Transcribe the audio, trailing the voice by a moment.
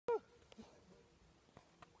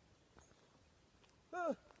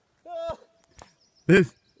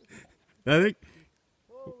This, I think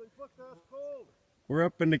Holy fuck, that's cold. we're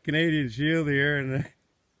up in the Canadian Shield here, and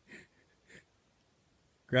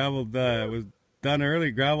gravel was done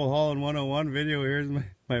early. Gravel hauling 101 video. Here's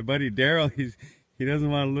my buddy Daryl. He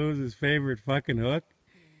doesn't want to lose his favorite fucking hook.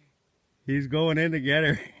 He's going in to get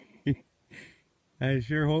her. I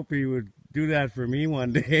sure hope he would do that for me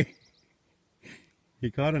one day.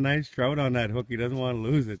 He caught a nice trout on that hook. He doesn't want to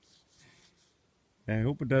lose it. I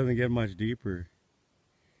hope it doesn't get much deeper.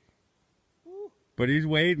 Woo. But he's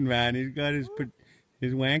waiting, man. He's got his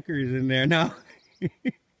wankers in there now.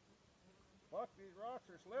 Fuck, these rocks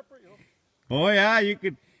are slippery. Oh yeah, you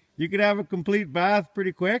could have a complete bath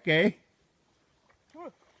pretty quick, eh?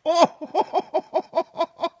 Oh!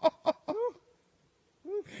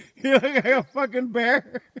 You look like a fucking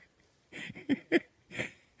bear.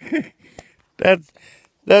 That's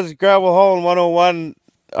gravel hole 101.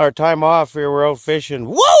 Our time off here. We're out fishing.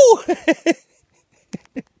 Woo!